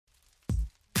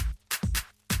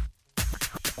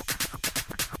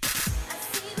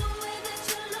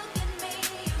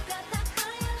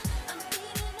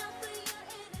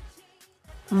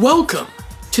Welcome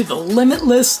to the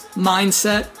Limitless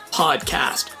Mindset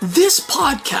Podcast. This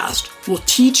podcast will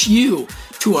teach you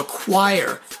to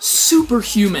acquire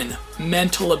superhuman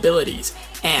mental abilities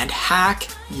and hack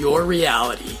your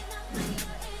reality.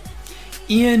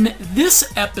 In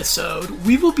this episode,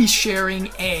 we will be sharing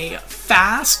a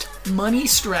fast money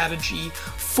strategy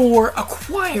for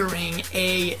acquiring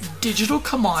a digital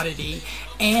commodity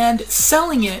and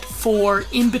selling it for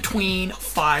in between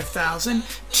 5,000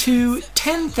 to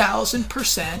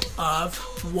 10,000%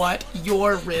 of what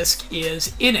your risk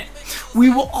is in it.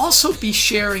 We will also be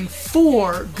sharing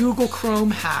 4 Google Chrome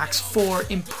hacks for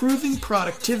improving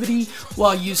productivity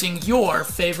while using your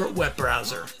favorite web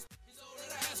browser.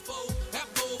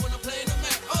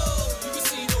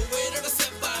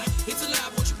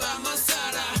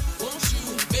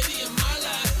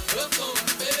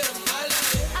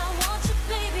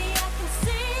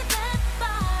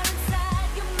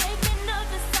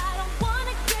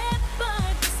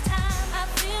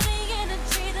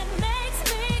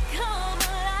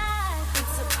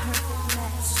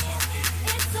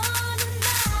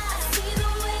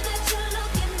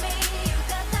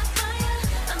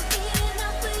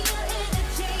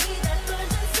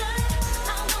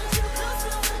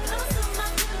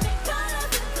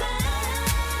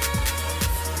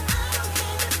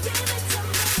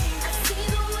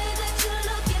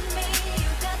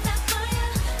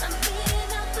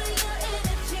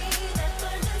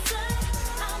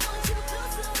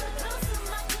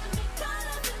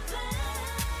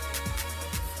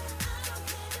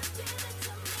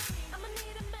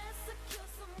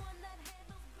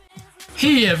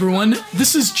 Hey everyone,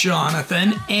 this is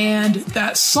Jonathan, and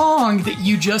that song that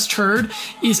you just heard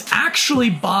is actually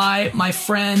by my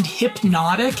friend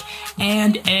Hypnotic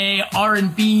and a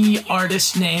R&B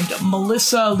artist named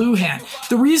Melissa Lujan.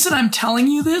 The reason I'm telling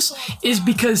you this is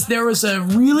because there was a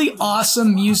really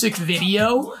awesome music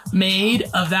video made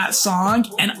of that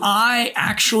song, and I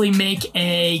actually make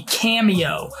a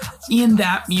cameo in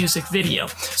that music video.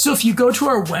 So if you go to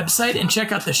our website and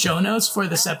check out the show notes for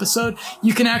this episode,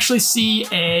 you can actually see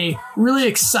a really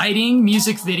exciting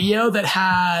music video that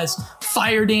has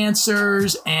fire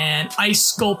dancers and ice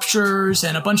sculptures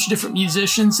and a bunch of different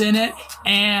musicians in it,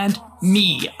 and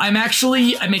me. I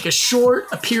make a short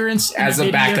appearance in as the a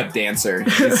video. backup dancer.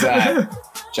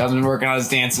 John's been working on his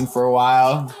dancing for a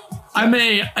while. I'm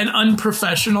an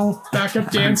unprofessional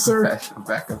backup dancer.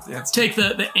 Backup dancer. Take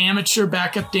the amateur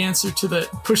backup dancer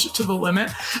push it to the limit.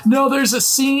 No, there's a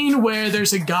scene where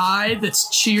there's a guy that's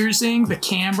cheersing the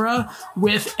camera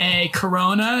with a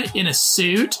Corona in a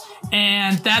suit,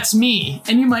 and that's me.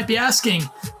 And you might be asking,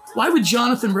 why would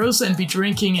Jonathan Roseland be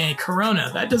drinking a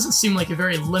Corona? That doesn't seem like a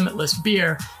very limitless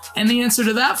beer. And the answer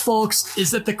to that, folks,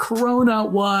 is that the Corona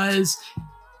was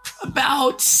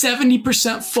about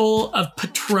 70% full of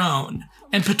Patron,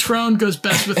 and Patron goes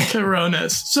best with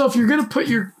Coronas. So if you're going to put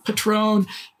your Patron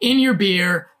in your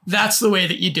beer, that's the way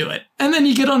that you do it. And then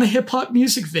you get on a hip hop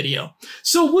music video.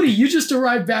 So Woody, you just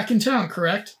arrived back in town,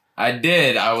 correct? I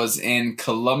did. I was in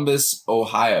Columbus,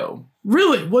 Ohio.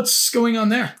 Really? What's going on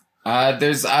there?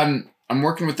 I'm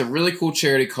working with a really cool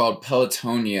charity called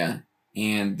Pelotonia,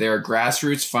 and they're a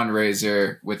grassroots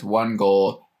fundraiser with one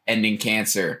goal: ending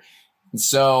cancer.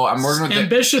 So I'm working with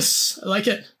ambitious. I like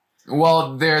it.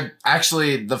 Well, they're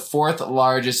actually the 4th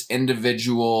largest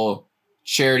individual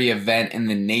charity event in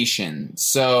the nation.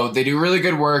 So they do really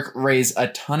good work, raise a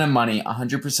ton of money.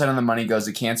 100% of the money goes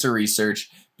to cancer research.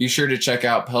 Be sure to check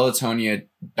out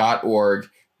pelotonia.org.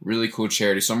 Really cool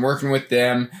charity. So I'm working with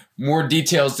them. More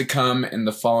details to come in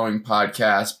the following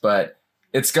podcast, but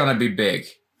it's going to be big.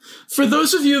 For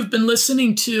those of you who have been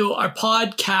listening to our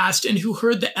podcast and who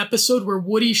heard the episode where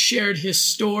Woody shared his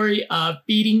story of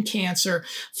beating cancer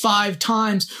 5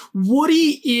 times,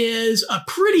 Woody is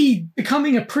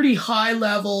becoming a pretty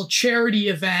high-level charity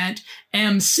event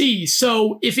MC.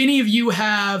 So if any of you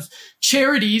have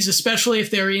charities, especially if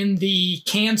they're in the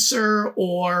cancer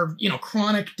or,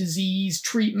 chronic disease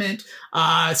treatment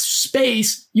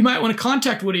space, you might want to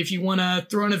contact Woody if you want to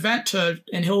throw an event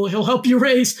and he'll help you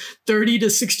raise 30 to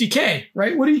 60K,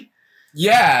 right, Woody?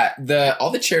 Yeah,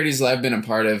 all the charities that I've been a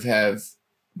part of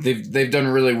they've done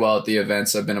really well at the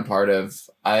events I've been a part of.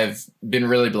 I've been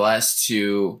really blessed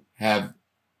to have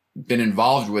been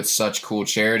involved with such cool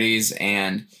charities,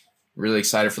 and really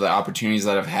excited for the opportunities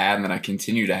that I've had and that I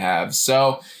continue to have.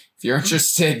 So if you're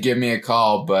interested, give me a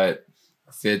call. But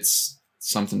if it's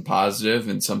something positive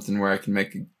and something where I can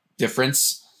make a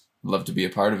difference, I'd love to be a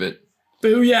part of it.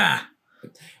 Booyah.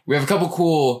 We have a couple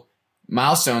cool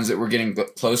milestones that we're getting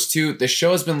close to. The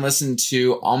show has been listened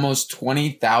to almost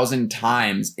 20,000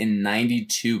 times in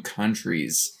 92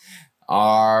 countries.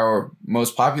 Our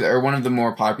most popular, or one of the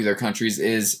more popular countries,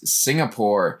 is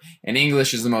Singapore, and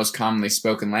English is the most commonly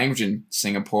spoken language in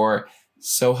Singapore.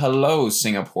 So hello,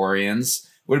 Singaporeans.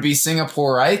 Would it be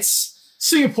Singaporeites?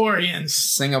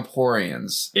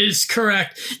 Singaporeans is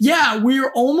correct. Yeah,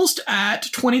 we're almost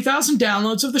at 20,000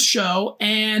 downloads of the show,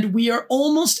 and we are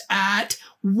almost at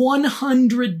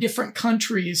 100 different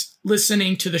countries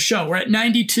listening to the show. We're at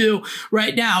 92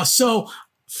 right now. So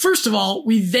first of all,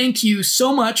 we thank you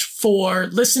so much for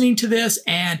listening to this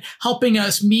and helping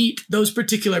us meet those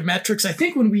particular metrics. I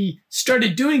think when we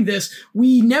started doing this,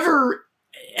 we never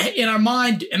in our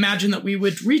mind imagined that we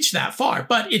would reach that far,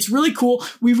 but it's really cool.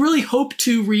 We really hope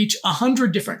to reach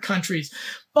 100 different countries.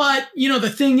 But, the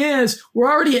thing is, we're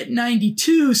already at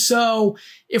 92. So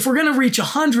if we're going to reach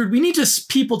 100, we need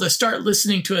people to start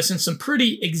listening to us in some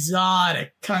pretty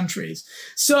exotic countries.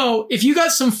 So if you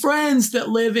got some friends that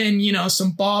live in,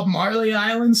 some Bob Marley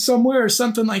Islands somewhere or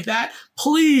something like that,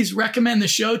 please recommend the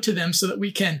show to them so that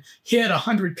we can hit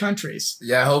 100 countries.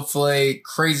 Yeah, hopefully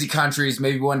crazy countries.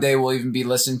 Maybe one day we'll even be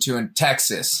listened to in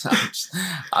Texas.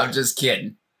 I'm just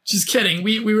kidding. Just kidding.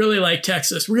 We really like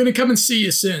Texas. We're going to come and see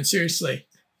you soon. Seriously.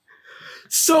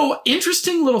 So,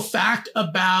 interesting little fact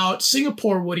about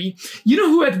Singapore, Woody. You know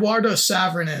who Eduardo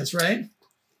Saverin is, right?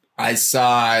 I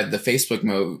saw the Facebook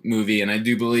movie, and I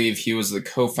do believe he was the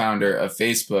co-founder of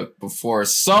Facebook before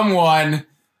someone,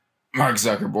 Mark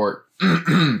Zuckerberg,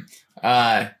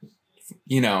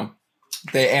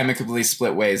 they amicably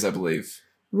split ways, I believe.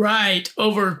 Right,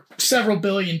 over several $1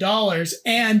 billion.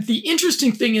 And the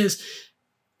interesting thing is,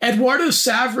 Eduardo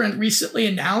Saverin recently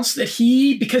announced that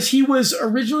because he was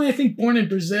originally, I think, born in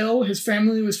Brazil, his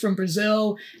family was from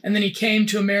Brazil, and then he came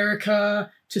to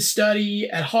America to study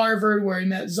at Harvard, where he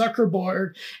met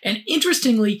Zuckerberg. And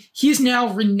interestingly, he's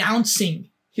now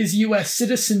renouncing his U.S.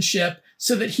 citizenship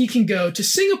so that he can go to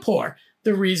Singapore.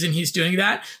 The reason he's doing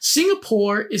that,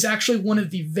 Singapore is actually one of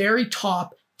the very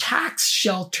top tax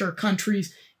shelter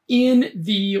countries in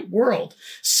the world.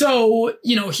 So,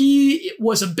 he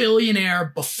was a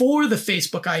billionaire before the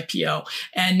Facebook IPO.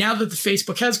 And now that the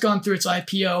Facebook has gone through its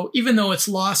IPO, even though it's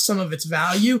lost some of its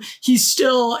value, he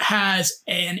still has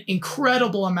an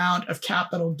incredible amount of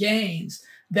capital gains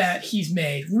that he's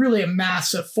made, really a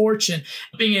massive fortune.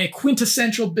 Being a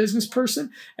quintessential business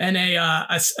person and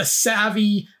a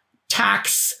savvy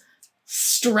tax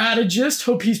strategist,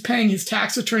 hope he's paying his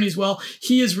tax attorneys well,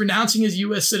 he is renouncing his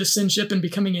U.S. citizenship and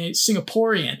becoming a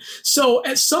Singaporean. So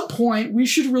at some point, we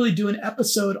should really do an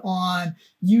episode on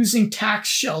using tax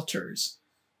shelters,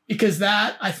 because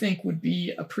that, I think, would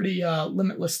be a pretty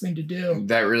limitless thing to do.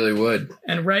 That really would.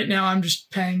 And right now,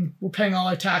 we're paying all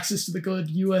our taxes to the good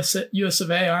US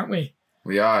of A, aren't we?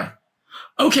 We are.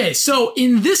 Okay, so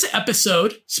in this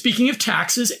episode, speaking of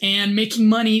taxes and making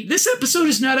money, this episode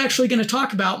is not actually going to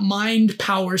talk about mind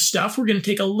power stuff. We're going to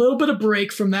take a little bit of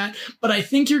break from that, but I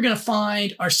think you're going to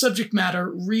find our subject matter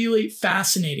really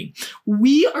fascinating.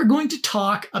 We are going to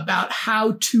talk about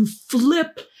how to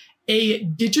flip a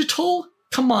digital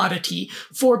commodity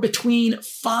for between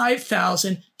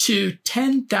 5,000 to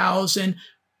 10,000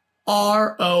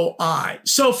 ROI.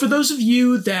 So for those of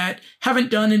you that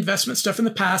haven't done investment stuff in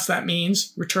the past, that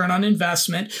means return on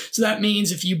investment. So that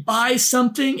means if you buy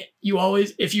something,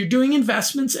 if you're doing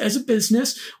investments as a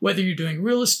business, whether you're doing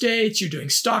real estate, you're doing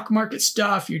stock market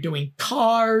stuff, you're doing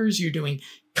cars, you're doing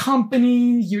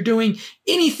companies, you're doing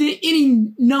anything,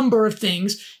 any number of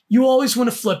things, you always want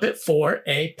to flip it for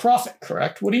a profit,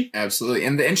 correct, Woody? Absolutely.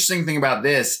 And the interesting thing about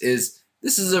this is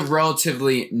a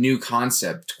relatively new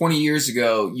concept. 20 years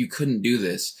ago, you couldn't do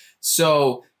this.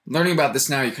 So learning about this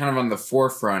now, you're kind of on the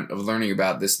forefront of learning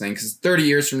about this thing, because 30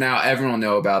 years from now, everyone will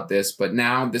know about this. But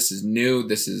now this is new.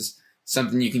 This is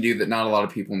something you can do that not a lot of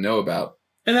people know about.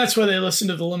 And that's why they listen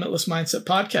to the Limitless Mindset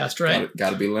podcast, right? Got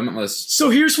to be limitless.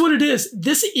 So here's what it is.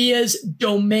 This is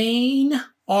domain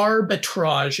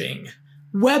arbitraging.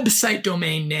 Website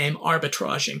domain name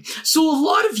arbitraging. So a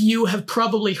lot of you have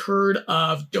probably heard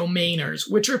of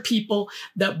domainers, which are people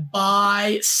that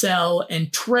buy, sell,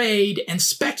 and trade and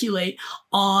speculate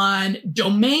on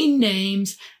domain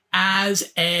names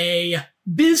as a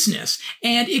business.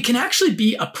 And it can actually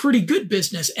be a pretty good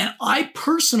business. And I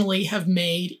personally have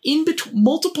made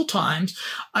multiple times,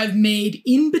 I've made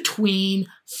in between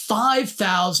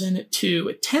 5,000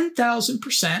 to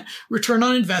 10,000% return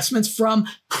on investments from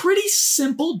pretty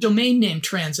simple domain name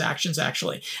transactions,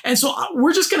 actually. And so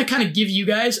we're just going to kind of give you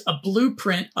guys a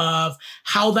blueprint of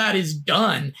how that is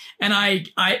done. And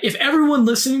if everyone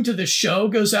listening to this show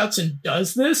goes out and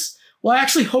does this, well, I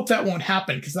actually hope that won't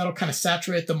happen because that'll kind of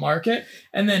saturate the market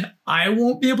and then I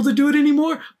won't be able to do it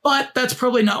anymore. But that's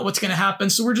probably not what's going to happen.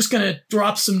 So we're just going to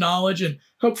drop some knowledge and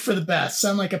hope for the best.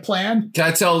 Sound like a plan? Can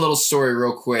I tell a little story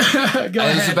real quick? Go ahead.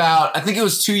 It was about, I think it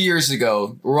was 2 years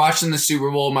ago. We're watching the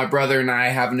Super Bowl. My brother and I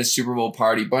having a Super Bowl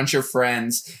party, bunch of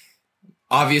friends.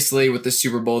 Obviously, with the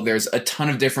Super Bowl, there's a ton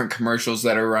of different commercials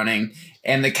that are running.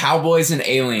 And the Cowboys and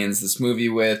Aliens, this movie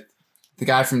with the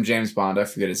guy from James Bond, I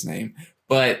forget his name.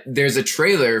 But there's a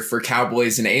trailer for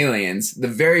Cowboys and Aliens. The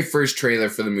very first trailer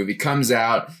for the movie comes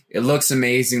out. It looks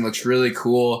amazing, looks really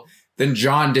cool. Then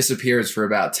John disappears for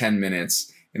about 10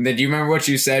 minutes. And then do you remember what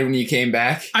you said when you came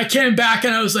back? I came back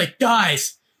and I was like,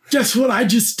 guys, guess what I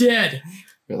just did?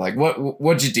 You're like,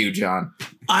 what'd you do, John?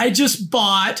 I just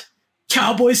bought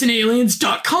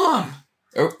cowboysandaliens.com.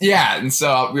 Oh, yeah. And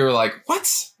so we were like,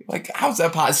 what? Like, how's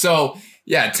that possible? So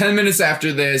yeah, 10 minutes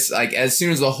after this, like as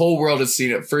soon as the whole world has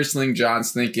seen it, first thing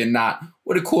John's thinking, not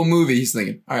what a cool movie. He's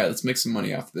thinking, all right, let's make some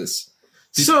money off this.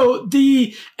 So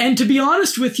and to be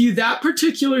honest with you, that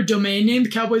particular domain name,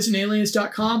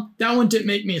 cowboysandaliens.com, that one didn't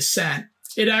make me a cent.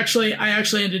 I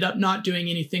actually ended up not doing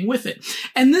anything with it.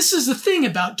 And this is the thing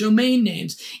about domain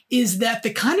names is that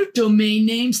the kind of domain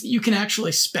names that you can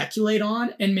actually speculate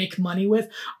on and make money with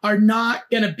are not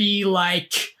going to be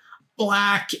like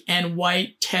black and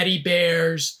white teddy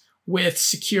bears with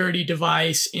security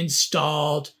device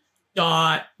installed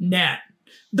 .net.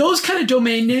 Those kind of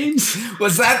domain names.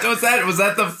 Was that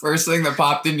the first thing that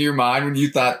popped into your mind when you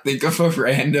think of a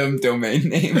random domain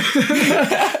name?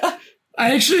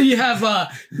 I actually have,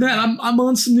 man, I'm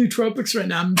on some nootropics right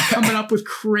now. I'm coming up with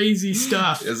crazy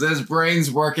stuff. Is his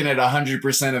brain's working at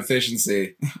 100%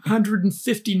 efficiency?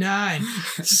 159.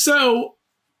 So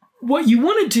what you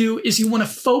want to do is you want to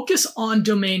focus on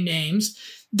domain names.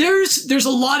 There's a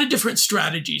lot of different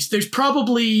strategies. There's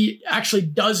probably actually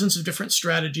dozens of different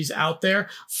strategies out there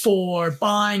for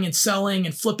buying and selling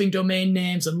and flipping domain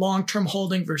names and long-term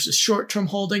holding versus short-term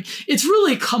holding. It's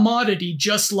really a commodity,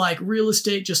 just like real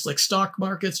estate, just like stock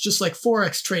markets, just like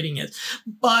Forex trading is.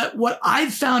 But what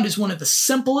I've found is one of the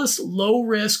simplest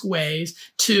low-risk ways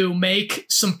to make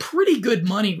some pretty good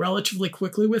money relatively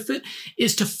quickly with it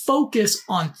is to focus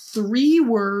on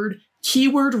 3-word,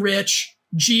 keyword-rich,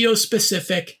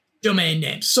 geo-specific domain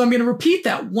names. So I'm going to repeat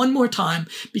that one more time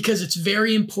because it's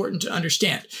very important to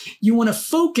understand. You want to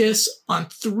focus on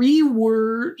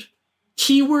 3-word,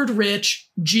 keyword-rich,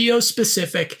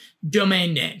 geo-specific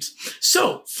domain names.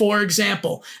 So, for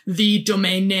example, the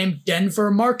domain name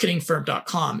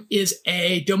denvermarketingfirm.com is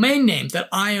a domain name that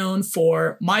I own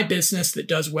for my business that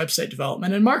does website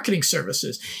development and marketing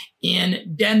services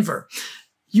in Denver.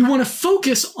 You want to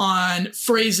focus on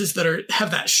phrases that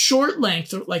have that short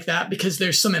length like that because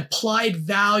there's some implied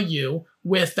value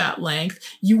with that length.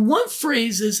 You want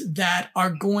phrases that are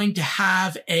going to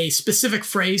have a specific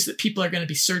phrase that people are going to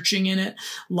be searching in it,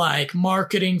 like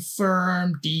marketing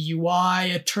firm,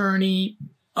 DUI attorney,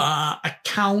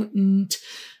 accountant,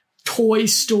 toy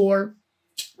store.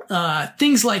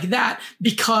 Things like that,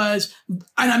 because, and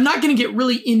I'm not going to get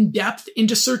really in depth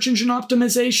into search engine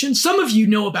optimization. Some of you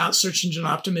know about search engine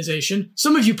optimization.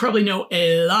 Some of you probably know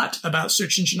a lot about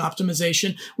search engine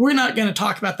optimization. We're not going to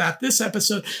talk about that this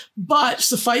episode, but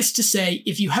suffice to say,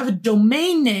 if you have a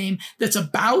domain name that's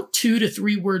about 2 to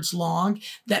 3 words long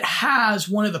that has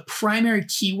one of the primary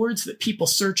keywords that people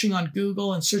searching on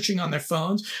Google and searching on their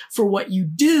phones for what you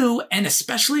do, and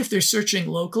especially if they're searching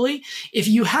locally, if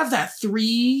you have that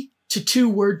 3 to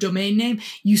 2-word domain name,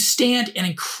 you stand an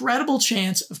incredible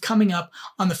chance of coming up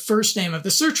on the first name of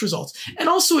the search results. And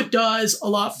also it does a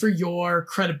lot for your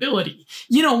credibility.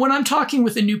 You know, when I'm talking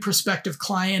with a new prospective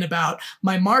client about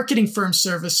my marketing firm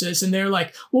services and they're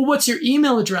like, well, what's your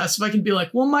email address? If I can be like,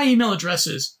 well, my email address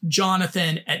is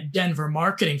Jonathan@Denver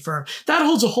Marketing Firm. That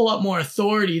holds a whole lot more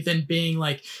authority than being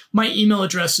like, my email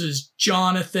address is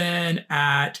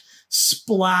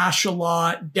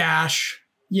Jonathan@splashalot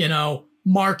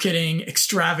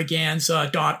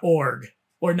marketingextravaganza.org.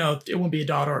 Or no, it won't be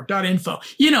a .org, .info.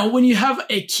 You know, when you have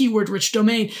a keyword-rich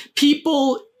domain,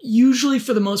 people usually,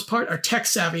 for the most part, are tech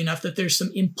savvy enough that there's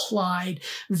some implied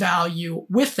value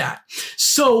with that.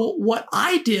 So what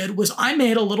I did was I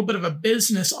made a little bit of a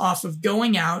business off of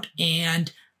going out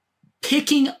and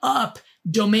picking up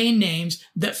domain names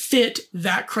that fit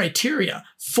that criteria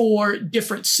for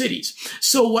different cities.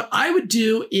 So what I would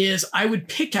do is I would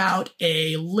pick out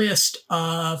a list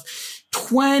of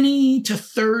 20 to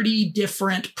 30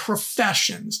 different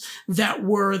professions that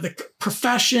were the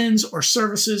professions or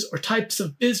services or types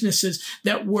of businesses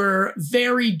that were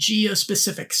very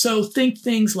geo-specific. So think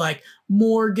things like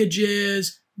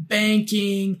mortgages,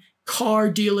 banking,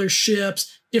 car dealerships,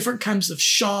 different kinds of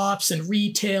shops and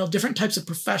retail, different types of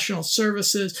professional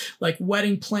services like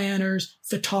wedding planners,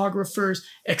 photographers,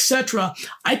 etc.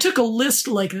 I took a list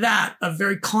like that of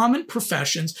very common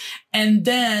professions, and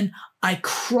then I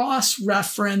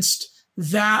cross-referenced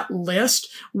that list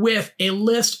with a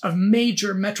list of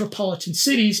major metropolitan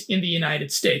cities in the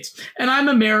United States. And I'm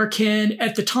American.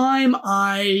 At the time,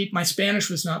 my Spanish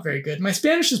was not very good. My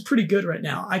Spanish is pretty good right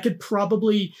now. I could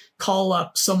probably call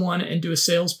up someone and do a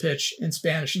sales pitch in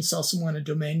Spanish and sell someone a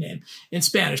domain name in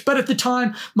Spanish. But at the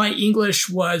time, my English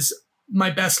was my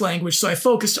best language, so I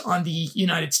focused on the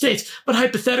United States. But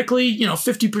hypothetically,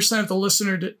 50% of the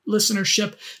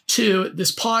listenership to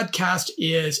this podcast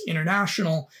is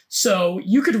international. So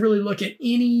you could really look at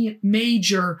any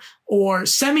major or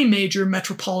semi-major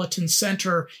metropolitan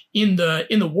center in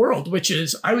the world, which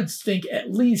is, I would think,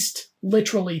 at least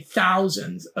literally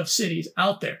thousands of cities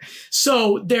out there.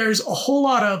 So there's a whole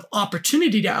lot of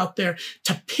opportunity out there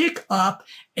to pick up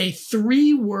a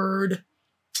 3-word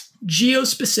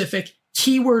geo-specific,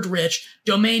 keyword-rich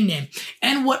domain name.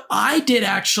 And what I did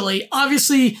actually,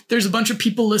 obviously, there's a bunch of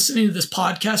people listening to this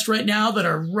podcast right now that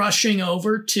are rushing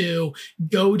over to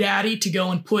GoDaddy to go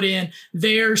and put in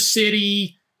their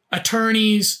city,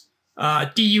 attorneys,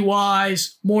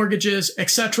 DUIs, mortgages,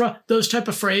 etc., those type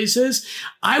of phrases.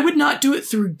 I would not do it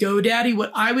through GoDaddy.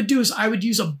 What I would do is I would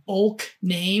use a bulk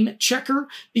name checker,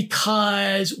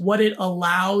 because what it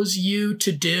allows you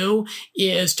to do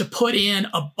is to put in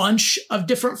a bunch of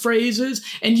different phrases,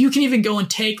 and you can even go and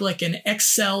take like an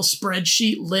Excel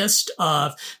spreadsheet list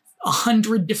of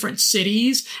 100 different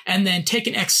cities, and then take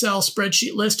an Excel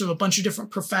spreadsheet list of a bunch of different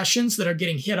professions that are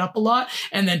getting hit up a lot,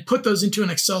 and then put those into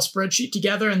an Excel spreadsheet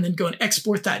together, and then go and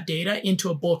export that data into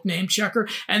a bulk name checker,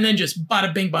 and then just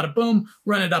bada bing, bada boom,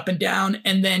 run it up and down.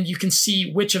 And then you can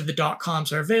see which of the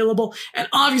 .coms are available. And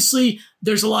obviously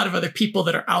there's a lot of other people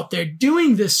that are out there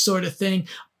doing this sort of thing.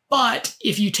 But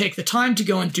if you take the time to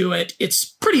go and do it, it's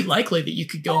pretty likely that you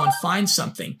could go and find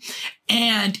something.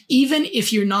 And even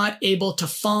if you're not able to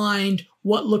find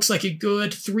what looks like a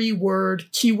good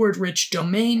 3-word, keyword-rich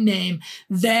domain name,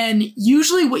 then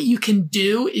usually what you can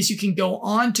do is you can go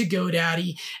on to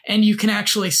GoDaddy and you can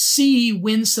actually see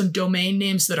when some domain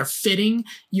names that are fitting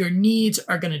your needs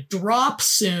are going to drop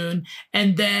soon.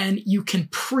 And then you can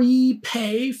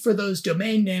prepay for those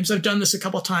domain names. I've done this a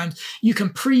couple of times. You can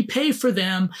prepay for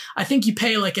them. I think you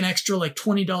pay like an extra like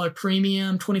 $20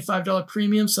 premium, $25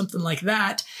 premium, something like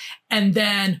that. And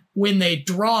then when they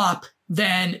drop,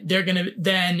 then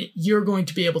you're going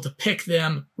to be able to pick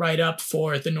them right up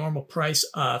for the normal price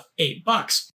of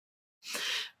 $8.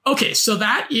 Okay, so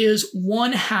that is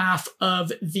one half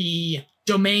of the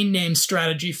domain name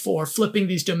strategy for flipping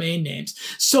these domain names.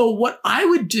 So what I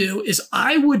would do is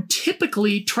I would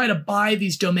typically try to buy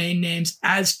these domain names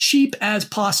as cheap as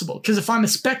possible. Because if I'm a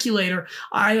speculator,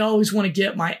 I always want to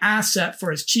get my asset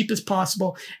for as cheap as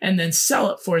possible and then sell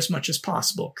it for as much as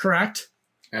possible, correct?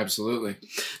 Absolutely.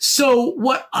 So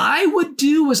what I would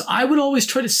do was I would always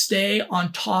try to stay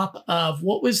on top of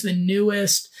what was the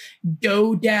newest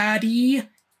GoDaddy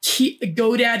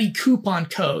coupon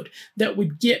code that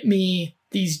would get me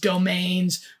these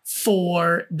domains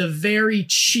for the very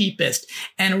cheapest.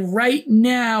 And right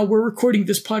now we're recording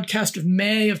this podcast of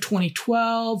May of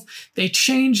 2012. They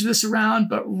changed this around,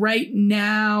 but right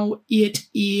now it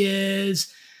is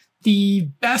the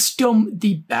best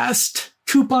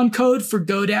coupon code for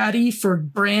GoDaddy for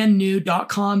brand new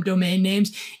 .com domain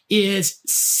names is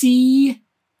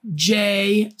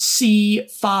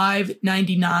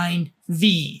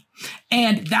CJC599V.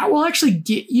 And that will actually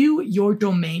get you your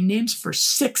domain names for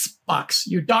 $6,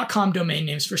 your .com domain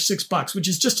names for $6, which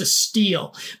is just a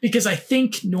steal, because I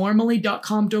think normally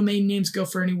 .com domain names go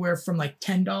for anywhere from like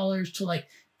 $10 to like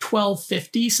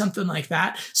 $12.50, something like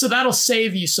that. So that'll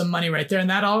save you some money right there. And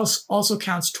that also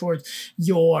counts towards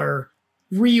your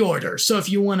reorder. So if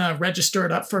you want to register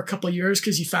it up for a couple of years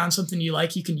because you found something you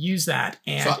like, you can use that.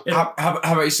 And so how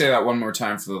about you say that one more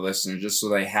time for the listener, just so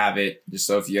they have it, just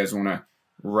so if you guys want to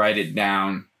write it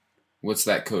down. What's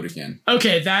that code again?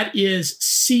 Okay, that is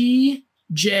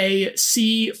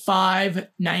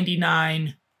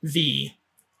CJC599V.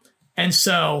 And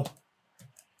so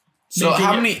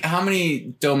how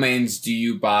many domains do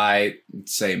you buy,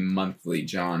 say, monthly,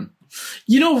 John?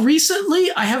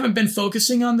 Recently I haven't been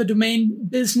focusing on the domain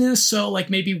business, so like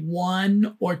maybe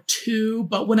 1 or 2.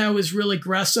 But when I was really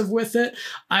aggressive with it,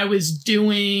 I was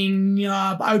doing,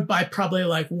 I would buy probably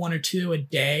like 1 or 2 a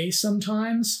day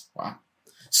sometimes. Wow.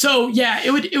 So yeah,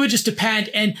 it would just depend,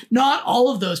 and not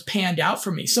all of those panned out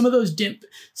for me. Some of those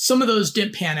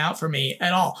didn't pan out for me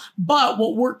at all. But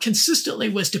what worked consistently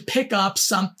was to pick up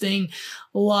something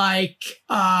like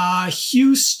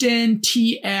Houston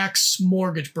TX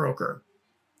mortgage broker,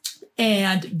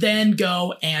 and then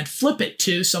go and flip it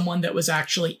to someone that was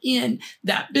actually in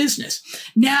that business.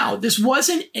 Now, this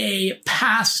wasn't a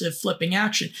passive flipping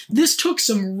action. This took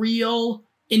some real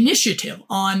initiative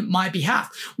on my behalf.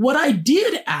 What I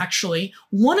did actually,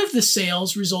 one of the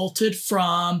sales resulted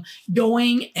from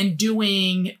going and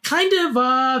doing kind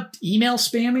of email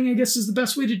spamming, I guess is the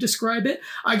best way to describe it.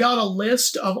 I got a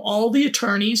list of all the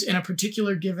attorneys in a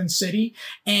particular given city,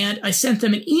 and I sent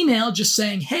them an email just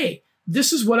saying, hey,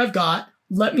 this is what I've got.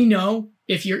 Let me know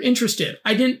if you're interested.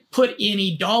 I didn't put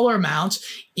any dollar amounts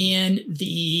in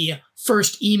the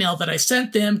first email that I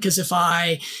sent them, because if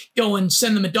I go and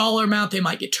send them a dollar amount, they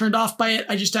might get turned off by it.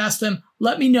 I just asked them,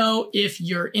 let me know if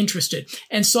you're interested.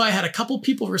 And so I had a couple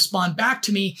people respond back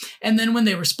to me. And then when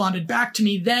they responded back to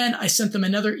me, then I sent them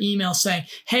another email saying,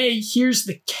 hey, here's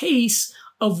the case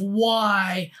of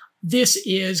why this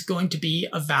is going to be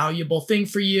a valuable thing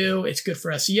for you. It's good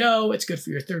for SEO. It's good for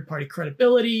your third-party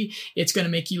credibility. It's going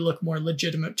to make you look more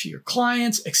legitimate to your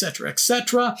clients, et cetera, et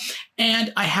cetera.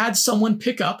 And I had someone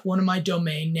pick up one of my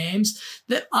domain names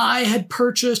that I had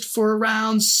purchased for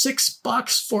around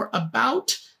 $6 for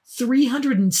about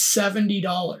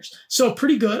 $370. So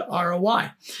pretty good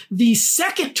ROI. The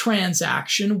second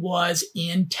transaction was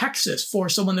in Texas for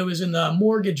someone that was in the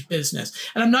mortgage business.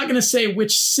 And I'm not going to say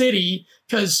which city,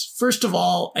 because first of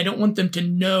all, I don't want them to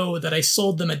know that I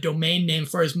sold them a domain name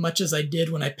for as much as I did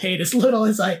when I paid as little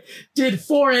as I did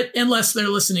for it, unless they're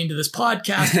listening to this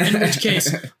podcast, in which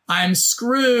case I'm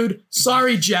screwed.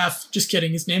 Sorry, Jeff. Just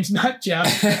kidding. His name's not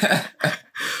Jeff.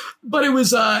 But it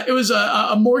was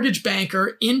a mortgage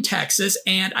banker in Texas,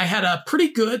 and I had a pretty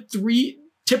good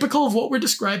typical of what we're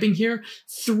describing here,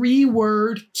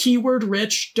 3-word,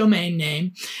 keyword-rich domain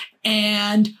name.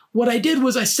 And what I did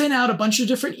was I sent out a bunch of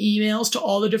different emails to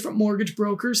all the different mortgage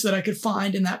brokers that I could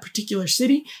find in that particular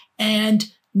city, and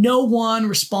no one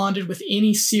responded with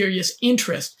any serious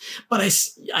interest. But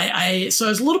so I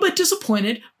was a little bit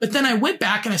disappointed, but then I went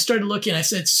back and I started looking. I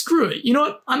said, screw it. You know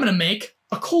what? I'm going to make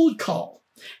a cold call.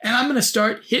 And I'm going to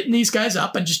start hitting these guys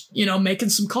up and just, making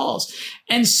some calls.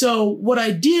 And so what I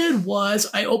did was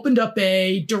I opened up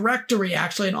a directory,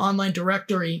 actually an online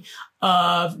directory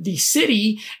of the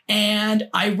city, and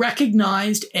I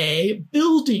recognized a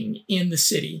building in the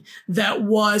city that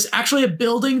was actually a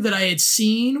building that I had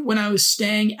seen when I was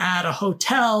staying at a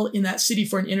hotel in that city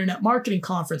for an internet marketing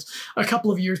conference a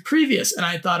couple of years previous. And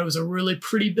I thought it was a really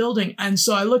pretty building. And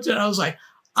so I looked at it, I was like,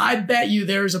 I bet you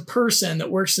there's a person that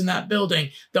works in that building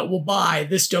that will buy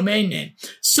this domain name.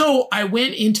 So I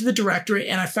went into the directory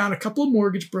and I found a couple of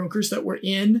mortgage brokers that were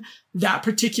in that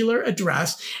particular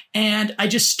address. And I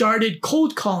just started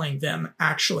cold calling them,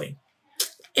 actually.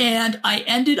 And I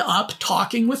ended up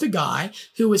talking with a guy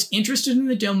who was interested in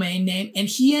the domain name, and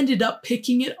he ended up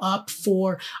picking it up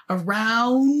for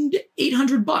around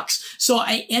 $800. So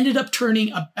I ended up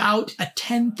turning about a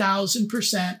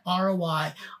 10,000%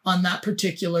 ROI on that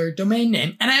particular domain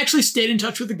name. And I actually stayed in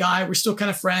touch with the guy. We're still kind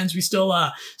of friends. We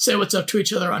still say what's up to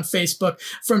each other on Facebook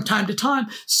from time to time.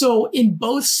 So in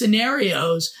both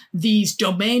scenarios, these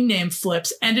domain name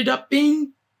flips ended up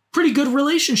being pretty good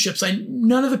relationships.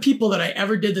 None of the people that I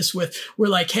ever did this with were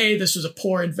like, hey, this was a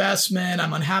poor investment.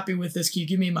 I'm unhappy with this. Can you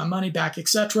give me my money back,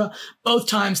 etc. Both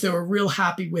times they were real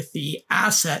happy with the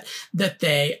asset that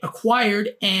they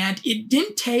acquired. And it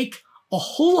didn't take a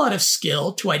whole lot of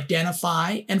skill to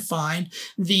identify and find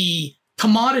the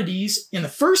commodities in the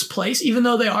first place, even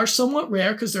though they are somewhat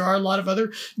rare, because there are a lot of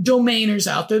other domainers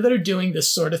out there that are doing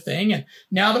this sort of thing. And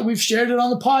now that we've shared it on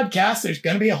the podcast, there's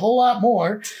going to be a whole lot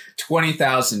more.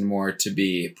 20,000 more to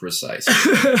be precise.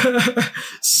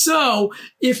 So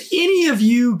if any of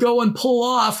you go and pull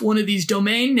off one of these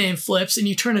domain name flips and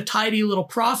you turn a tidy little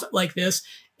profit like this,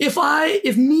 if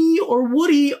me or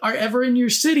Woody are ever in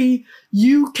your city,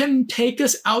 you can take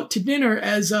us out to dinner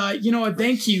as a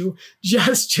thank you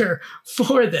gesture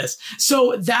for this.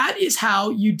 So that is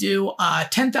how you do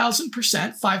 10,000%,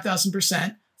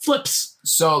 5,000% flips.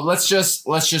 So let's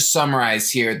just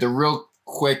summarize here the real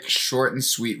quick, short and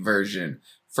sweet version.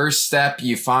 First step,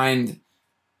 you find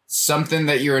something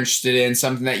that you're interested in,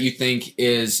 something that you think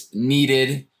is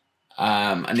needed,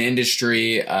 an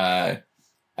industry,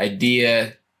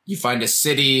 idea. You find a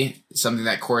city, something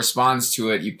that corresponds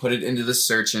to it. You put it into the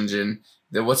search engine.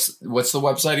 What's the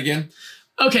website again?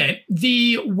 Okay.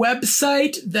 The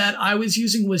website that I was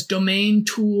using was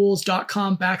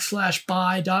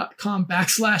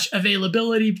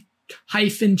domaintools.com/buy.com/availability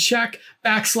check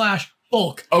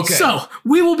 /bulk. Okay. So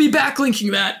we will be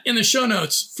backlinking that in the show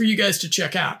notes for you guys to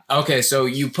check out. Okay, so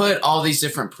you put all these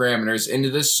different parameters into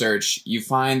this search. You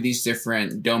find these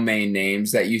different domain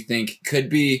names that you think could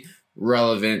be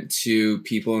relevant to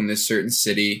people in this certain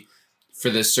city for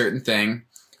this certain thing.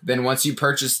 Then once you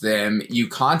purchase them, you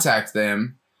contact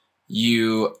them,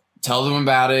 you tell them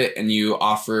about it, and you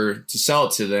offer to sell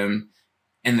it to them,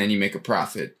 and then you make a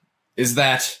profit. Is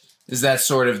that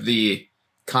sort of the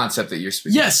concept that you're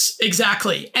speaking? Yes,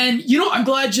 exactly. And I'm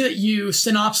glad that you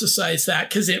synopsisized that,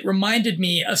 because it reminded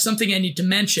me of something I need to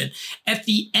mention. At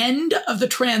the end of the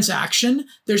transaction,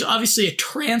 there's obviously a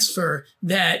transfer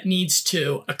that needs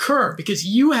to occur because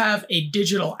you have a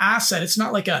digital asset. It's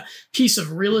not like a piece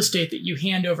of real estate that you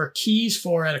hand over keys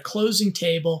for at a closing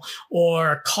table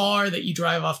or a car that you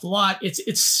drive off the lot.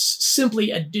 It's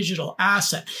simply a digital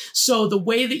asset. So the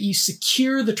way that you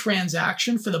secure the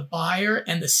transaction for the buyer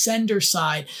and the sender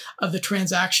side of the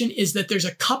transaction is that there's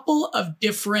a couple of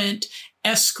different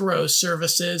escrow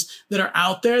services that are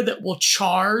out there that will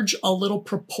charge a little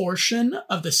proportion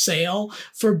of the sale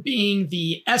for being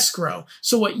the escrow.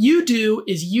 So what you do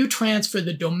is you transfer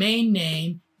the domain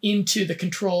name into the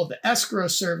control of the escrow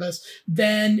service.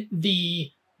 Then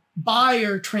the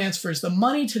buyer transfers the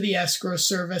money to the escrow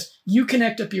service. You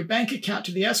connect up your bank account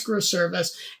to the escrow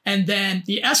service, and then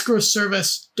the escrow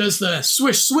service does the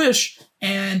swish,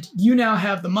 and you now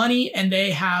have the money and they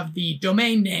have the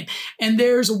domain name. And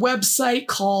there's a website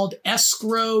called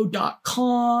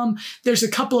escrow.com. There's a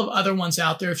couple of other ones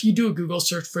out there. If you do a Google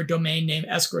search for domain name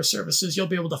escrow services, you'll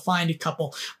be able to find a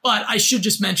couple. But I should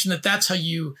just mention that that's how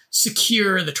you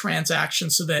secure the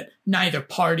transaction so that neither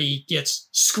party gets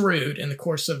screwed in the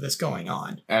course of this going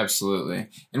on. Absolutely.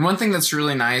 And one thing that's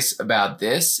really nice about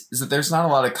this is that there's not a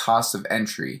lot of cost of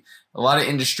entry. A lot of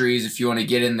industries, if you want to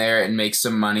get in there and make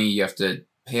some money, you have to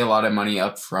pay a lot of money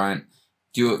up front,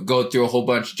 go through a whole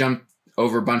bunch, jump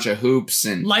over a bunch of hoops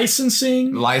and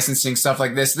licensing stuff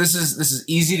like this. This is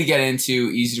easy to get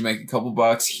into, easy to make a couple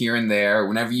bucks here and there.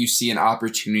 Whenever you see an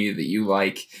opportunity that you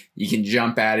like, you can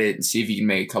jump at it and see if you can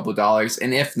make a couple dollars.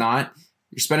 And if not,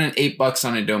 you're spending $8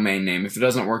 on a domain name. If it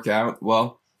doesn't work out,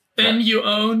 well, then you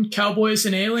own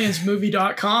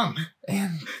cowboysandaliensmovie.com.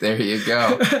 And there you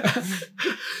go.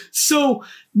 So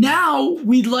now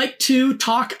we'd like to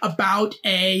talk about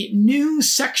a new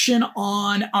section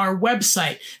on our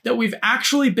website that we've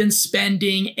actually been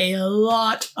spending a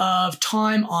lot of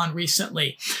time on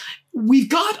recently. We've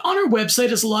got on our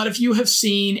website, as a lot of you have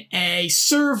seen, a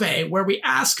survey where we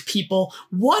ask people,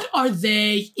 what are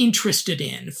they interested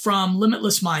in from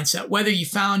Limitless Mindset? Whether you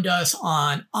found us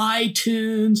on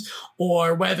iTunes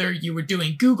or whether you were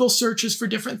doing Google searches for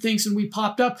different things and we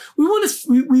popped up, we want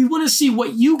to see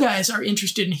what you guys are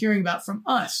interested in hearing about from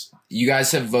us. You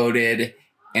guys have voted,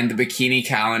 and the bikini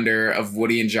calendar of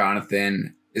Woody and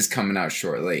Jonathan is coming out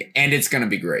shortly, and it's going to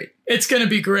be great. It's going to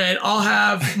be great. I'll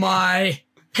have my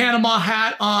Panama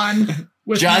hat on.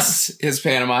 His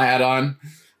Panama hat on.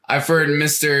 I've heard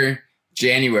Mr.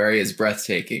 January is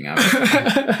breathtaking.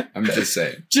 I'm just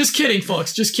saying. Just kidding,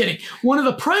 folks. Just kidding. One of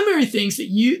the primary things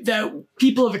that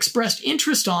people have expressed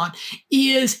interest on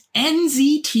is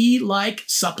NZT-like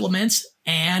supplements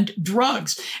and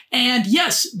drugs. And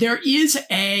yes, there is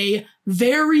a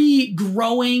very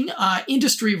growing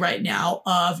industry right now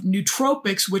of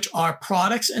nootropics, which are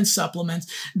products and supplements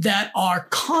that are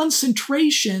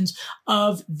concentrations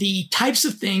of the types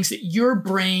of things that your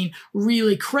brain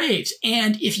really craves.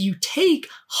 And if you take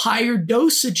higher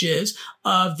dosages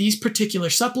of these particular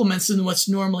supplements than what's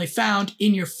normally found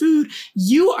in your food,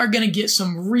 you are going to get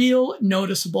some real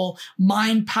noticeable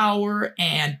mind power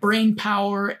and brain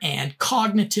power and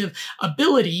cognitive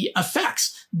ability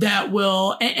effects that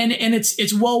will, and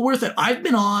it's well worth it. I've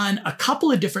been on a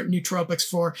couple of different nootropics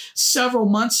for several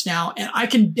months now, and I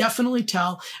can definitely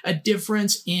tell a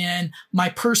difference in my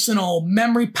personal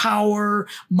memory power,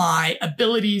 my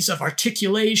abilities of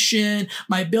articulation,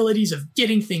 my abilities of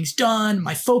getting things done,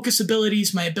 my focus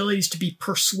abilities, my abilities to be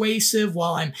persuasive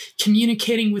while I'm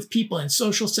communicating with people in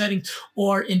social settings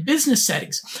or in business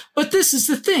settings. But this is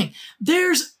the thing.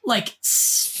 There's like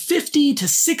 50 to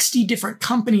 60 different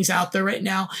companies out there right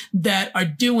now that are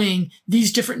doing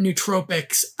these different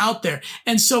nootropics out there.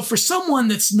 And so for someone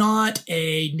that's not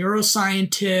a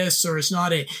neuroscientist or is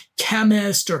not a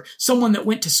chemist or someone that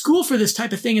went to school for this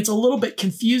type of thing, it's a little bit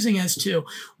confusing as to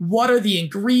what are the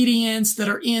ingredients that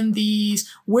are in these,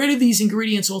 where do these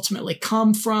ingredients ultimately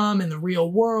come from in the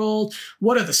real world,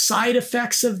 what are the side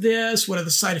effects of this, what are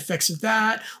the side effects of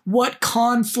that, what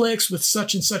conflicts with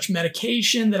such and such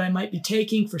medication that I might be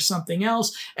taking for something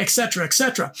else, etc.,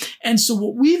 etc. And so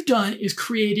what we've done is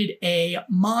created a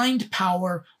mind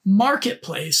power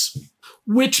marketplace,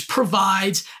 which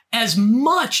provides as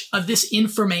much of this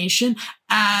information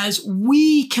as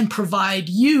we can provide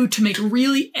you to make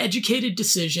really educated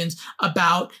decisions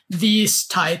about these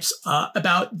type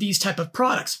of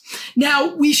products.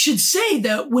 Now, we should say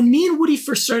that when me and Woody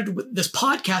first started with this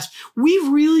podcast, we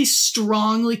really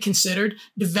strongly considered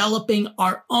developing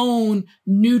our own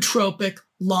nootropic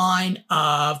line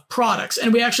of products.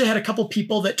 And we actually had a couple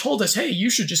people that told us, hey,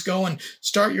 you should just go and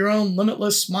start your own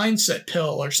limitless mindset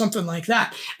pill or something like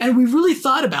that. And we really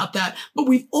thought about that, but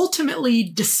we've ultimately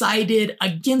decided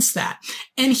against that.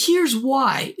 And here's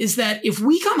why, is that if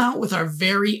we come out with our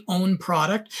very own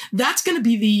product, that's going to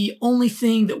be the only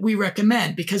thing that we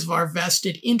recommend because of our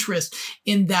vested interest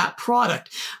in that product.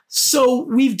 So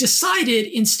we've decided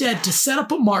instead to set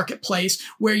up a marketplace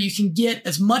where you can get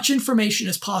as much information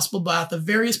as possible about the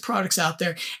various products out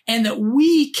there and that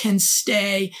we can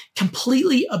stay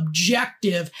completely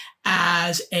objective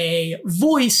as a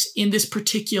voice in this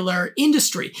particular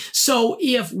industry. So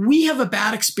if we have a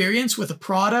bad experience with a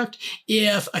product,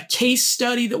 if a case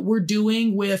study that we're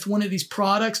doing with one of these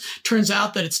products turns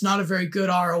out that it's not a very good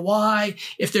ROI,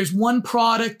 if there's one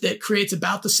product that creates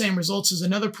about the same results as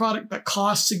another product but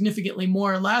costs significantly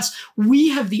more or less, we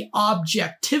have the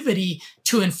objectivity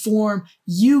to inform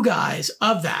you guys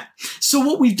of that. So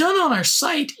what we've done on our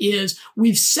site is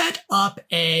we've set up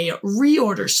a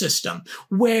reorder system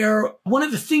where one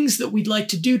of the things that we'd like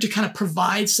to do to kind of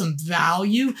provide some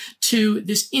value to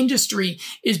this industry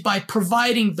is by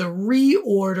providing the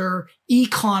reorder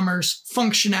e-commerce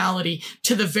functionality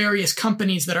to the various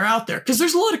companies that are out there. Because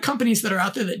there's a lot of companies that are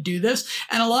out there that do this,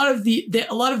 and a lot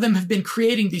of them have been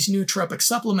creating these nootropic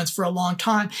supplements for a long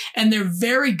time, and they're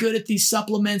very good at these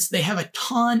supplements. They have a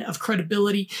ton of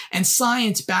credibility and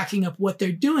science backing up what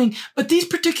they're doing, but these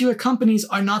particular companies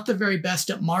are not the very best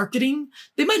at marketing.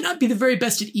 They might not be the very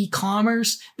best at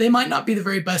e-commerce. They might not be the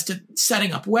very best at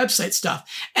setting up website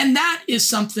stuff. And that is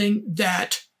something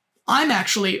that I'm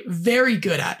actually very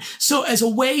good at. So as a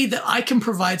way that I can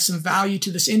provide some value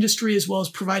to this industry, as well as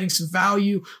providing some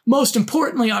value, most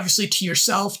importantly, obviously to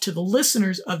yourself, to the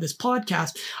listeners of this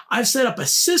podcast, I've set up a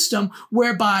system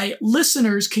whereby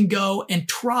listeners can go and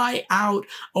try out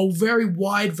a very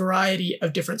wide variety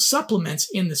of different supplements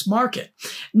in this market.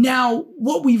 Now,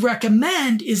 what we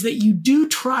recommend is that you do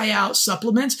try out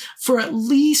supplements for at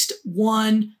least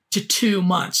 1 to 2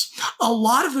 months. A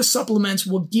lot of the supplements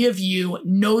will give you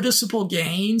noticeable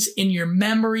gains in your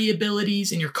memory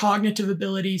abilities, in your cognitive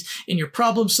abilities, in your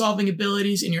problem-solving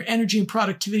abilities, in your energy and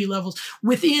productivity levels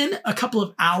within a couple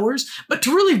of hours. But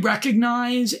to really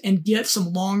recognize and get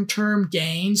some long-term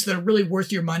gains that are really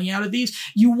worth your money out of these,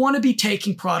 you want to be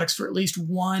taking products for at least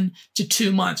 1 to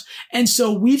 2 months. And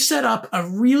so we've set up a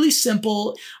really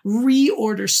simple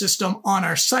reorder system on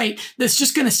our site that's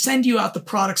just going to send you out the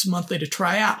products monthly to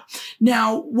try out.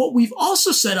 Now, what we've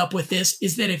also set up with this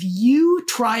is that if you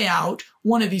try out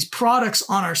one of these products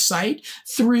on our site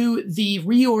through the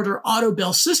reorder auto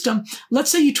bill system, let's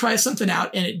say you try something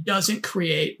out and it doesn't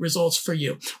create results for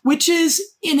you, which is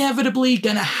inevitably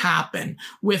going to happen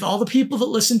with all the people that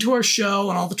listen to our show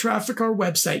and all the traffic our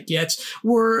website gets.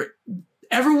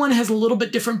 Everyone has a little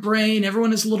bit different brain.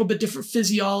 Everyone has a little bit different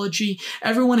physiology.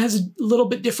 Everyone has a little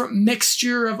bit different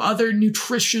mixture of other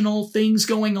nutritional things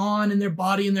going on in their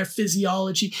body and their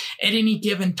physiology at any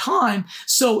given time.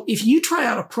 So if you try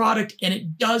out a product and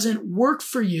it doesn't work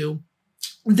for you,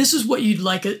 this is what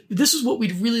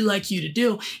we'd really like you to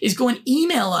do is go and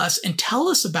email us and tell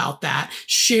us about that.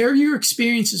 Share your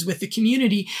experiences with the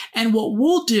community. And what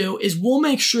we'll do is we'll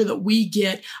make sure that we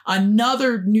get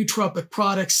another nootropic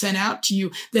product sent out to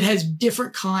you that has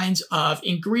different kinds of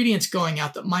ingredients going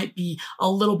out that might be a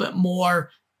little bit more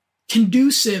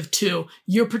conducive to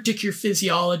your particular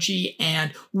physiology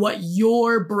and what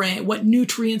your brain, what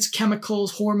nutrients,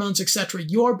 chemicals, hormones, etc.,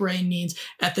 your brain needs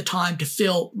at the time to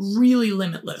feel really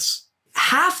limitless.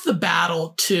 Half the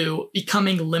battle to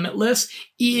becoming limitless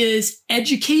is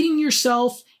educating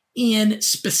yourself in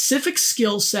specific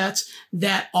skill sets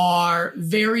that are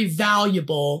very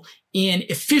valuable in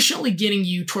efficiently getting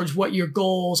you towards what your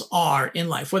goals are in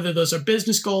life, whether those are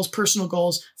business goals, personal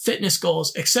goals, fitness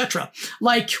goals, etc.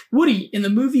 Like Woody in the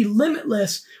movie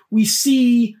Limitless, we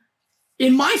see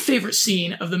in my favorite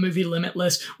scene of the movie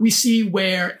Limitless, we see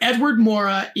where Edward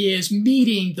Mora is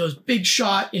meeting those big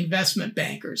shot investment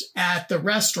bankers at the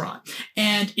restaurant.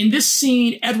 And in this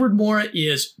scene, Edward Mora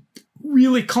is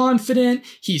really confident.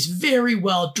 He's very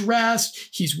well dressed.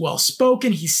 He's well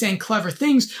spoken. He's saying clever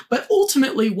things. But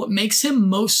ultimately, what makes him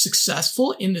most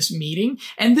successful in this meeting,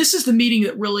 and this is the meeting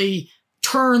that really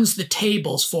turns the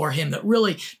tables for him, that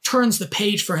really turns the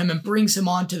page for him and brings him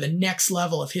on to the next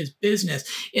level of his business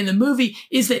in the movie,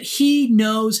 is that he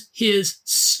knows his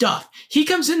stuff. He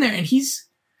comes in there and he's...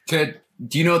 Do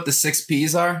you know what the 6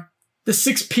 Ps are? The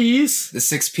 6 Ps? The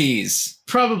 6 Ps.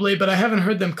 Probably, but I haven't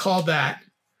heard them called that.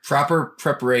 Proper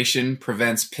preparation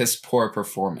prevents piss poor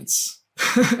performance.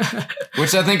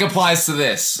 Which I think applies to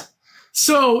this.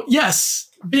 So, yes,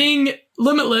 being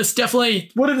limitless,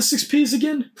 definitely. What are the 6 Ps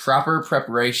again? Proper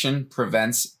preparation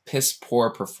prevents piss poor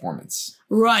performance.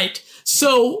 Right.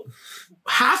 So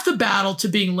half the battle to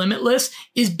being limitless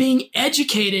is being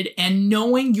educated and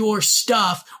knowing your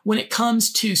stuff when it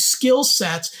comes to skill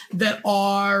sets that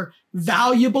are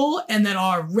valuable and that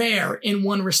are rare in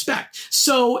one respect.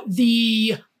 So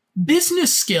the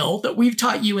business skill that we've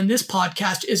taught you in this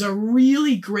podcast is a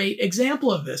really great example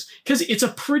of this because it's a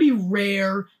pretty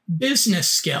rare business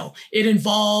skill. It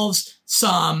involves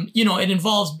it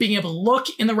involves being able to look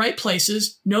in the right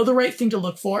places, know the right thing to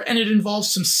look for, and it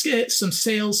involves some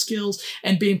sales skills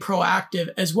and being proactive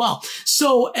as well.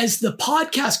 So as the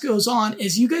podcast goes on,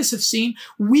 as you guys have seen,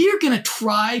 we are going to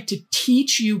try to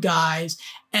teach you guys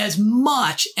as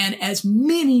much and as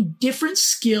many different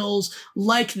skills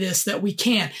like this that we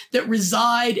can, that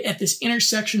reside at this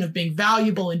intersection of being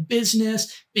valuable in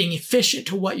business, being efficient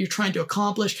to what you're trying to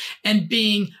accomplish, and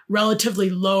being relatively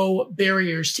low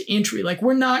barriers to entry. Like,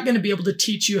 we're not going to be able to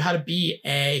teach you how to be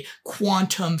a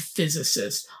quantum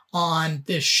physicist on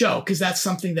this show, because that's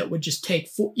something that would just take,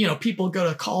 people go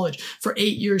to college for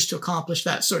 8 years to accomplish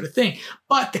that sort of thing.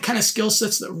 But the kind of skill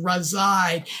sets that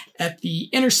reside at the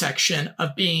intersection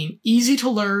of being easy to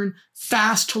learn,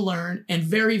 fast to learn, and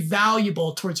very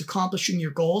valuable towards accomplishing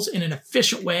your goals in an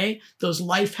efficient way, those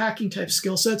life hacking type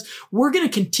skill sets, we're going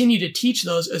to continue to teach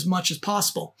those as much as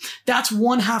possible. That's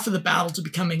one half of the battle to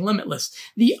becoming limitless.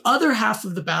 The other half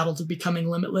of the battle to becoming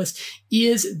limitless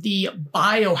is the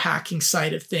biohacking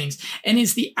side of things, and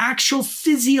is the actual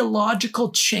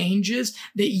physiological changes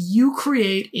that you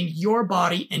create in your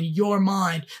body and your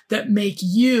mind that make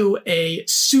you a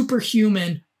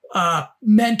superhuman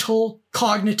mental,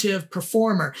 cognitive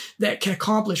performer that can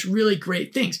accomplish really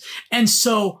great things. And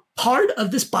so part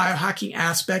of this biohacking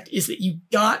aspect is that you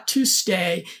got to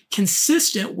stay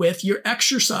consistent with your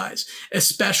exercise,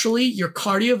 especially your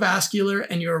cardiovascular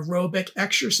and your aerobic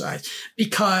exercise,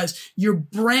 because your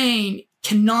brain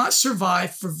cannot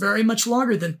survive for very much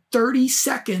longer than 30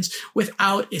 seconds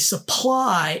without a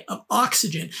supply of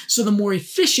oxygen. So the more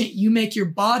efficient you make your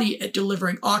body at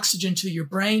delivering oxygen to your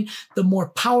brain, the more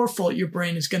powerful your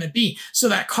brain is going to be. So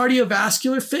that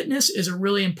cardiovascular fitness is a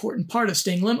really important part of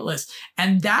staying limitless.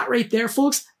 And that right there,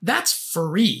 folks, that's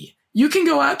free. You can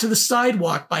go out to the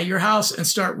sidewalk by your house and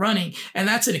start running, and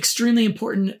that's an extremely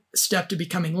important step to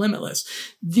becoming limitless.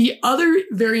 The other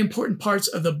very important parts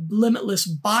of the limitless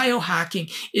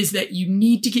biohacking is that you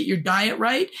need to get your diet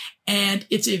right, and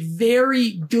it's a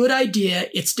very good idea.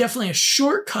 It's definitely a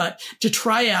shortcut to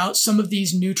try out some of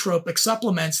these nootropic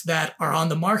supplements that are on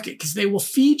the market, because they will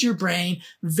feed your brain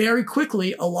very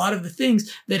quickly a lot of the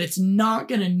things that it's not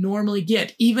going to normally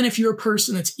get. Even if you're a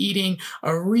person that's eating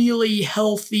a really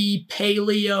healthy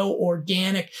paleo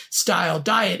organic style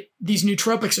diet, these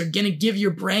nootropics are going to give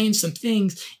your brain some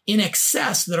things in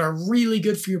excess that are really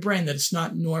good for your brain that it's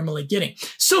not normally getting.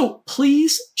 So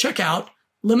please check out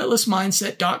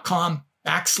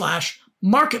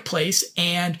limitlessmindset.com/marketplace.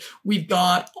 And we've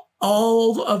got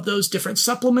all of those different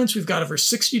supplements. We've got over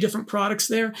 60 different products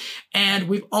there. And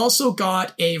we've also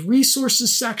got a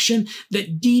resources section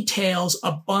that details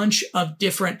a bunch of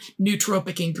different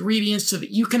nootropic ingredients so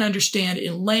that you can understand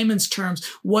in layman's terms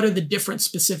what are the different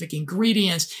specific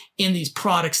ingredients in these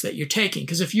products that you're taking.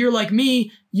 Because if you're like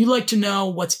me, you like to know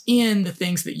what's in the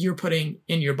things that you're putting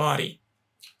in your body.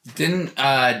 Didn't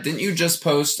you just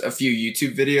post a few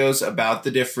YouTube videos about the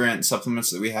different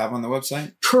supplements that we have on the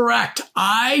website? Correct.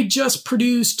 I just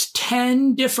produced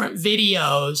 10 different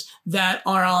videos that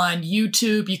are on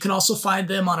YouTube. You can also find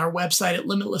them on our website at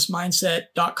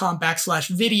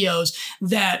limitlessmindset.com/videos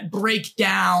that break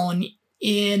down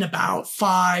in about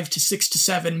 5 to 6 to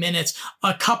 7 minutes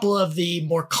a couple of the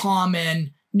more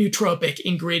common nootropic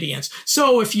ingredients.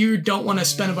 So if you don't want to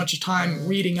spend a bunch of time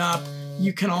reading up,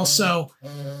 you can also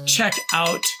check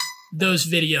out those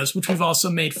videos, which we've also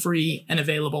made free and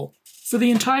available for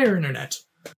the entire internet.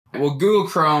 Well, Google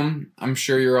Chrome, I'm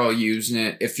sure you're all using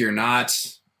it. If you're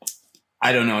not,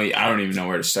 I don't know. I don't even know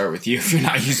where to start with you if you're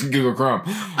not using Google Chrome.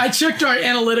 I checked our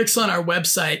analytics on our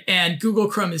website, and Google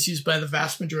Chrome is used by the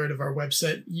vast majority of our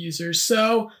website users.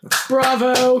 So,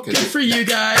 bravo. Good for you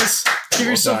guys. Give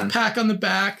yourself a pat on the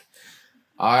back.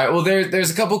 All right. Well,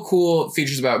 there's a couple cool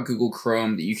features about Google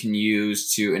Chrome that you can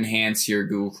use to enhance your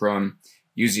Google Chrome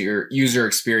user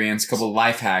experience. A couple of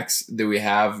life hacks that we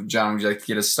have. John, would you like to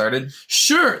get us started?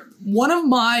 Sure. One of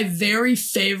my very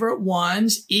favorite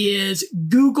ones is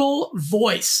Google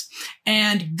Voice.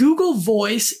 And Google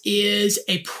Voice is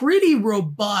a pretty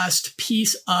robust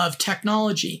piece of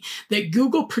technology that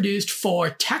Google produced for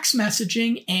text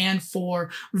messaging and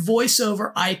for voice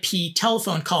over IP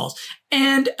telephone calls.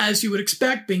 And as you would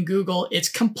expect, being Google, it's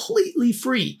completely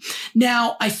free.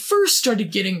 Now, I first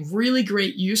started getting really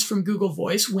great use from Google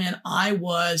Voice when I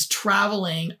was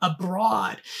traveling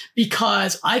abroad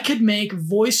because I could make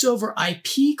voice over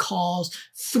IP calls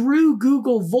through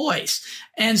Google Voice.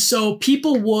 And so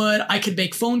I could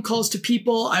make phone calls to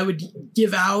people. I would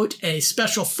give out a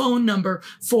special phone number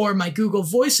for my Google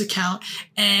Voice account.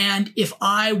 And if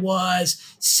I was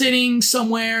sitting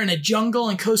somewhere in a jungle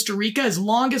in Costa Rica, as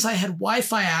long as I had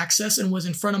Wi-Fi access and was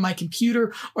in front of my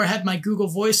computer or had my Google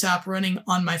Voice app running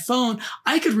on my phone,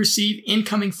 I could receive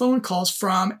incoming phone calls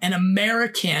from an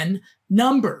American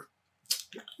number.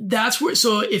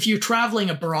 So if you're traveling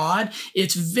abroad,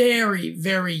 it's very,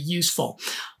 very useful.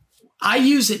 I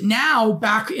use it now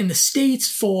back in the States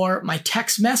for my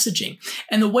text messaging.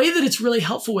 And the way that it's really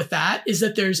helpful with that is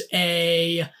that there's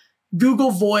a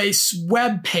Google Voice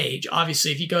web page.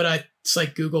 Obviously, if you go to, it's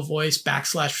like Google Voice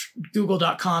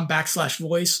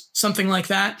google.com/voice, something like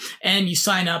that. And you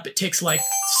sign up. It takes like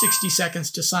 60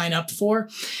 seconds to sign up for.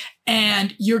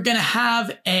 And you're going to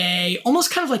have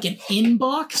almost kind of like an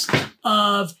inbox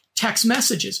of text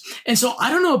messages. And so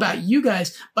I don't know about you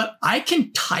guys, but I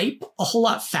can type a whole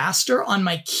lot faster on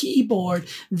my keyboard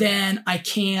than I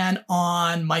can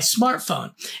on my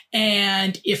smartphone.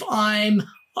 And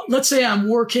let's say I'm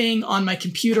working on my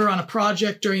computer on a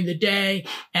project during the day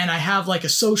and I have like a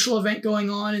social event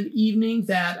going on in the evening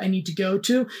that I need to go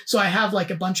to. So I have like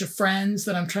a bunch of friends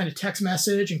that I'm trying to text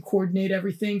message and coordinate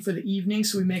everything for the evening.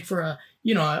 So we make for a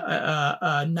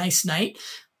nice night.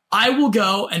 I will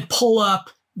go and pull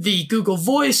up the Google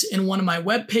Voice in one of my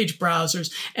web page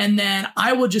browsers, and then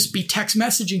I will just be text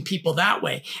messaging people that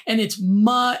way. And it's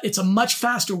a much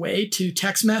faster way to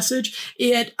text message.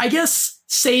 It, I guess,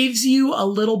 saves you a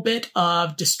little bit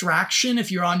of distraction if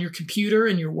you're on your computer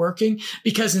and you're working,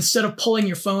 because instead of pulling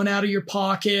your phone out of your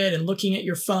pocket and looking at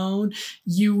your phone,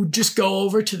 you just go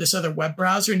over to this other web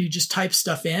browser and you just type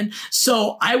stuff in.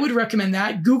 So I would recommend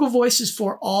that. Google Voice is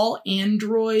for all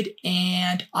Android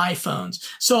and iPhones.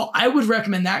 So I would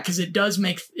recommend that because it does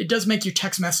make your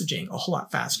text messaging a whole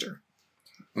lot faster.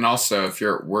 And also, if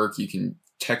you're at work, you can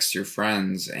text your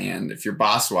friends, and if your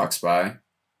boss walks by,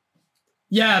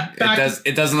 yeah,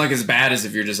 it doesn't look as bad as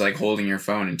if you're just like holding your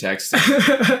phone and texting.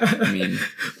 I mean,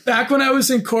 back when I was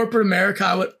in corporate America,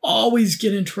 I would always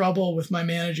get in trouble with my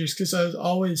managers because I was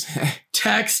always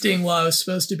texting while I was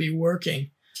supposed to be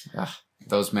working.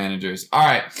 Those managers. All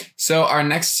right. So our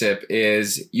next tip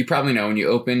is, you probably know when you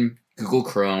open Google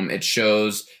Chrome, it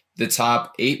shows the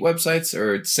top 8 websites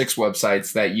or 6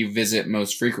 websites that you visit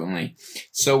most frequently.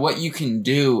 So what you can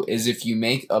do is, if you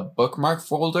make a bookmark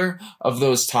folder of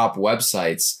those top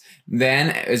websites, then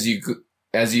as you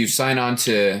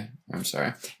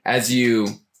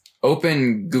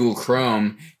open Google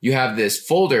Chrome, you have this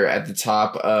folder at the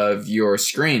top of your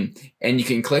screen, and you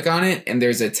can click on it, and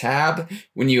there's a tab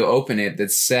when you open it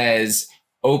that says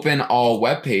open all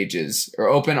web pages or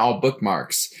open all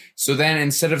bookmarks. So then,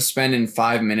 instead of spending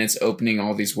 5 minutes opening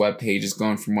all these web pages,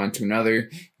 going from one to another,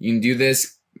 you can do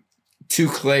this 2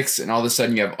 clicks, and all of a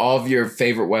sudden you have all of your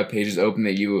favorite web pages open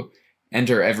that you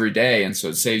enter every day. And so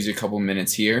it saves you a couple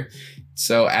minutes here.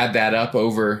 So add that up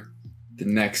over the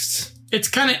next. It's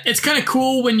kind of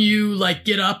cool when you like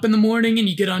get up in the morning and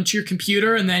you get onto your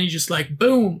computer, and then you just like,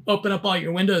 boom, open up all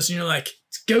your windows, and you're like,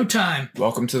 it's go time.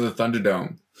 Welcome to the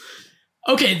Thunderdome.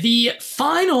 Okay, the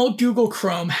final Google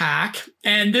Chrome hack,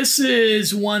 and this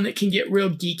is one that can get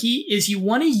real geeky, is you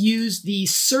want to use the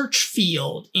search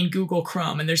field in Google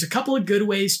Chrome. And there's a couple of good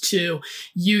ways to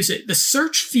use it. The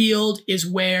search field is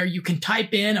where you can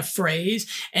type in a phrase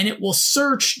and it will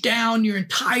search down your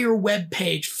entire web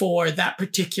page for that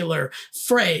particular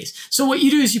phrase. So what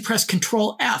you do is you press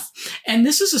Control F. And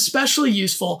this is especially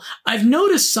useful. I've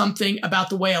noticed something about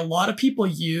the way a lot of people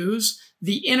use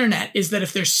the internet is that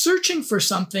if they're searching for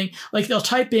something, like they'll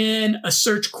type in a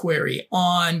search query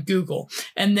on Google,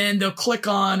 and then they'll click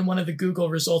on one of the Google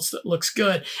results that looks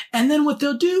good. And then what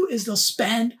they'll do is they'll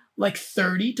spend like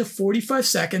 30 to 45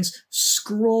 seconds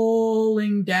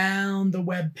scrolling down the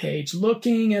web page,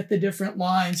 looking at the different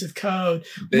lines of code.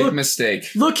 Big mistake.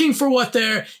 Looking for what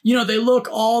they look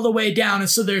all the way down. And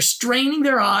so they're straining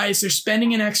their eyes. They're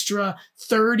spending an extra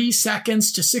 30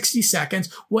 seconds to 60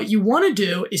 seconds. What you want to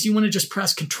do is you want to just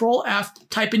press Control F,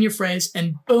 type in your phrase,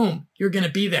 and boom, you're going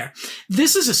to be there.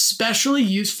 This is especially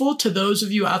useful to those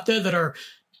of you out there that are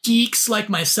geeks like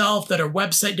myself, that are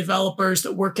website developers,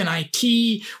 that work in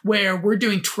IT, where we're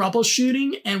doing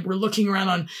troubleshooting and we're looking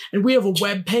around and we have a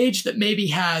web page that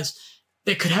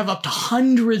that could have up to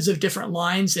hundreds of different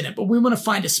lines in it, but we want to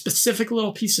find a specific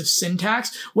little piece of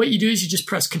syntax. What you do is you just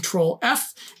press Control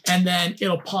F, and then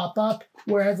it'll pop up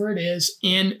wherever it is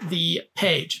in the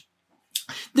page.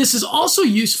 This is also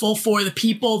useful for the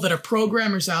people that are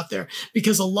programmers out there,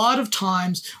 because a lot of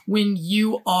times when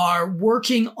you are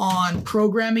working on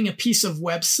programming a piece of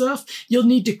web stuff, you'll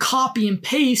need to copy and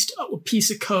paste a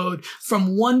piece of code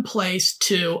from one place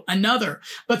to another.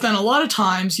 But then a lot of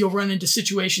times you'll run into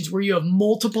situations where you have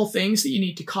multiple things that you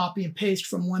need to copy and paste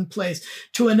from one place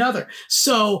to another.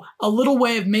 So a little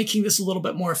way of making this a little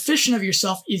bit more efficient of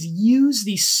yourself is use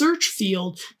the search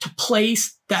field to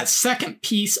place that second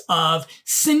piece of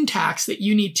syntax that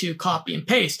you need to copy and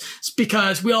paste. It's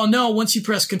because we all know once you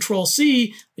press Control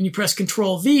C and you press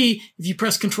Control V, if you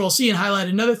press Control C and highlight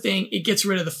another thing, it gets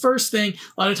rid of the first thing.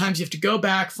 A lot of times you have to go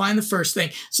back, find the first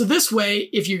thing. So this way,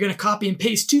 if you're going to copy and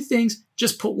paste two things,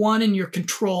 just put one in your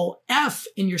Control F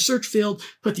in your search field,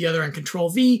 put the other in Control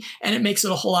V, and it makes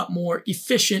it a whole lot more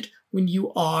efficient when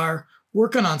you are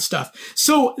working on stuff.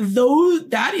 So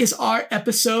that is our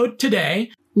episode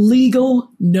today.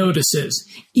 Legal notices.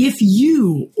 If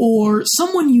you or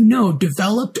someone you know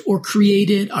developed or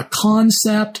created a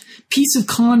concept, piece of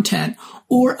content,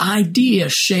 or idea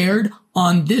shared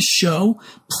on this show,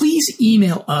 please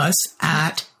email us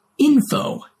at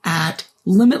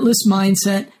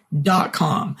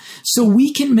info@limitlessmindset.com so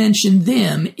we can mention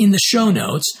them in the show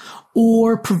notes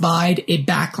or provide a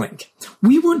backlink.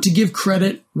 We want to give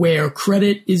credit where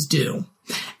credit is due.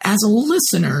 As a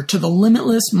listener to the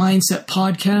Limitless Mindset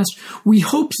podcast, we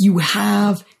hope you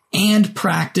have and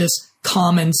practice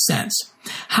common sense.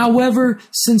 However,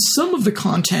 since some of the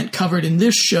content covered in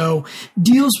this show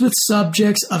deals with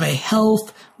subjects of a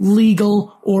health,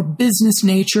 legal, or business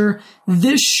nature,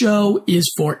 this show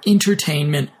is for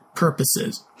entertainment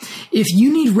purposes. If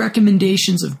you need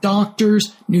recommendations of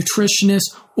doctors,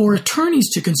 nutritionists, or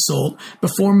attorneys to consult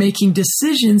before making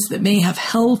decisions that may have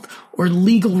health or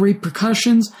legal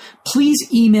repercussions, please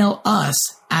email us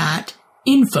at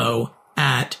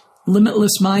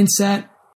info@limitlessmindset.com.